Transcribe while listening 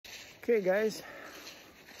Okay guys,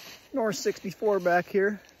 North 64 back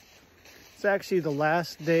here. It's actually the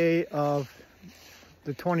last day of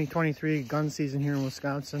the 2023 gun season here in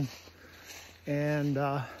Wisconsin. And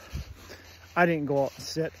I didn't go out and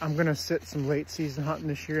sit. I'm gonna sit some late season hunting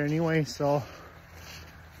this year anyway. So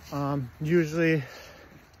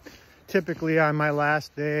typically on my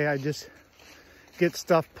last day, I just get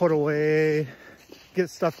stuff put away, get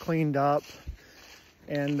stuff cleaned up.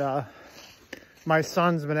 And my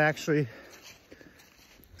son's been actually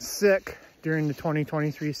sick during the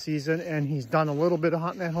 2023 season, and he's done a little bit of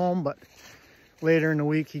hunting at home, but later in the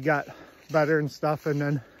week he got better and stuff, and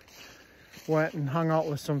then went and hung out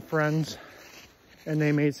with some friends, and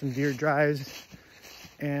they made some deer drives.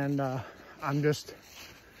 And I'm just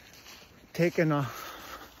taking a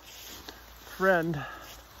friend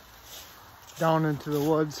down into the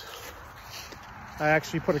woods. I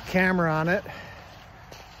actually put a camera on it.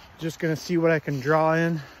 Just gonna see what I can draw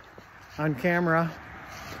in on camera,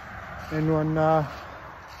 and when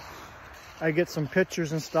I get some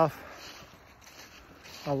pictures and stuff,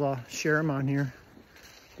 I'll share them on here.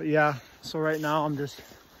 But yeah, so right now I'm just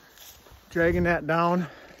dragging that down.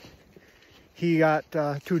 He got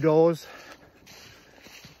 2 does,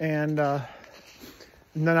 and then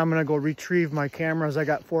I'm gonna go retrieve my cameras. I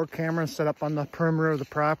got 4 cameras set up on the perimeter of the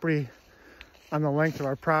property, on the length of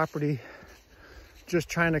our property, just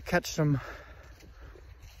trying to catch some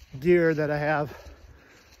deer that I have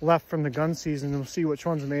left from the gun season, and we'll see which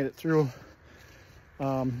ones made it through.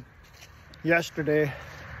 Yesterday,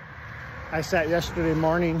 I sat yesterday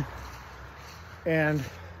morning and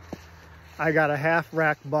I got a half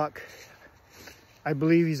rack buck. I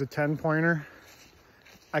believe he's a 10-pointer.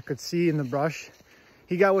 I could see in the brush.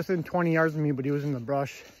 He got within 20 yards of me, but he was in the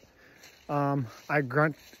brush. I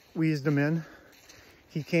grunt wheezed him in.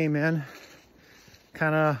 He came in,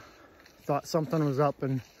 kind of thought something was up,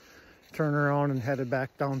 and turned around and headed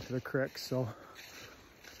back down to the creek. So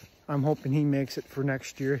I'm hoping he makes it for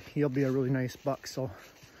next year. He'll be a really nice buck. So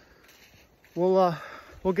we'll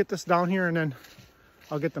get this down here, and then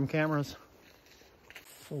I'll get them cameras.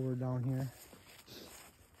 So we're down here.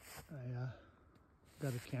 I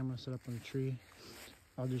got a camera set up on a tree.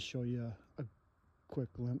 I'll just show you a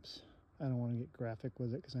quick glimpse. I don't want to get graphic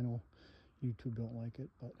with it because I know YouTube don't like it,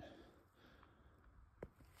 but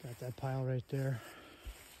got that pile right there.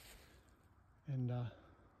 And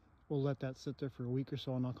we'll let that sit there for a week or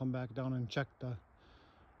so, and I'll come back down and check the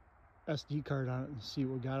SD card on it and see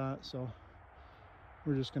what we got on it. So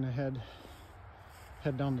we're just gonna head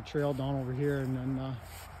down the trail down over here, and then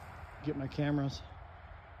get my cameras.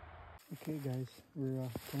 Okay guys, we're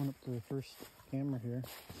coming up to the first camera here.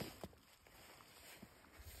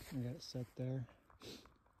 I got it set there,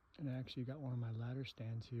 and I actually got one of my ladder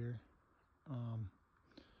stands here.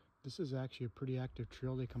 This is actually a pretty active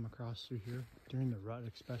trail they come across through here during the rut,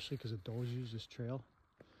 especially because the does use this trail.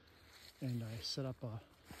 And I set up a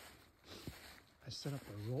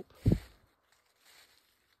rope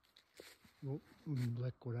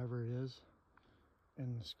lick, whatever it is,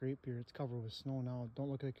 and the scrape here. It's covered with snow now. It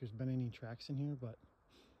don't look like there's been any tracks in here, but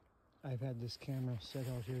I've had this camera set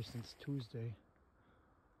out here since Tuesday.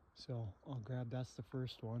 So I'll grab, that's the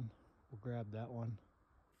first one. We'll grab that one.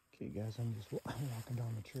 Okay guys, I'm just walking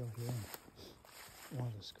down the trail here, and one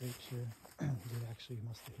of the scrapes here, it actually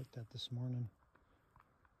must have hit that this morning.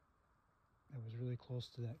 It was really close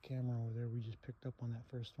to that camera over there. We just picked up on that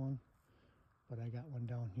first one, but I got one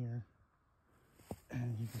down here,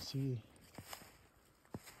 and you can see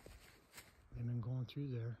they've been going through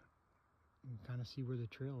there. You can kind of see where the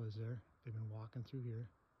trail is there. They've been walking through here.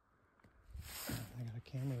 I got a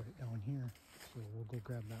camera right down here, so we'll go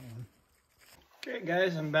grab that one. Okay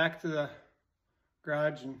guys, I'm back to the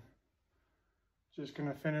garage and just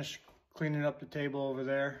gonna finish cleaning up the table over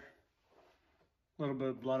there. A little bit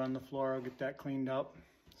of blood on the floor, I'll get that cleaned up.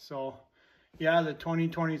 So yeah, the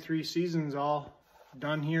 2023 season's all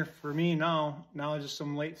done here for me now. Now just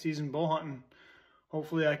some late season bow hunting.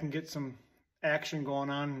 Hopefully I can get some action going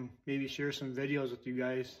on and maybe share some videos with you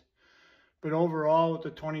guys. But overall, with the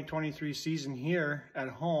 2023 season here at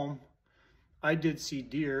home, I did see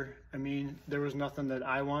deer. I mean, there was nothing that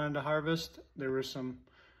I wanted to harvest. There were some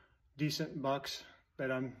decent bucks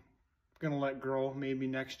that I'm gonna let grow. Maybe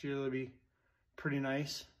next year they'll be pretty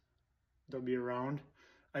nice. They'll be around.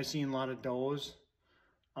 I seen a lot of does.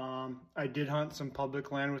 I did hunt some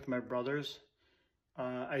public land with my brothers.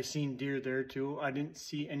 I seen deer there too. I didn't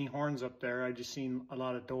see any horns up there. I just seen a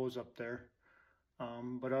lot of does up there.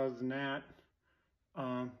 But other than that,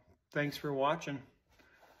 thanks for watching.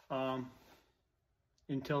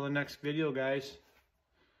 Until the next video, guys,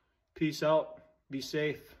 peace out, be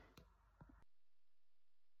safe.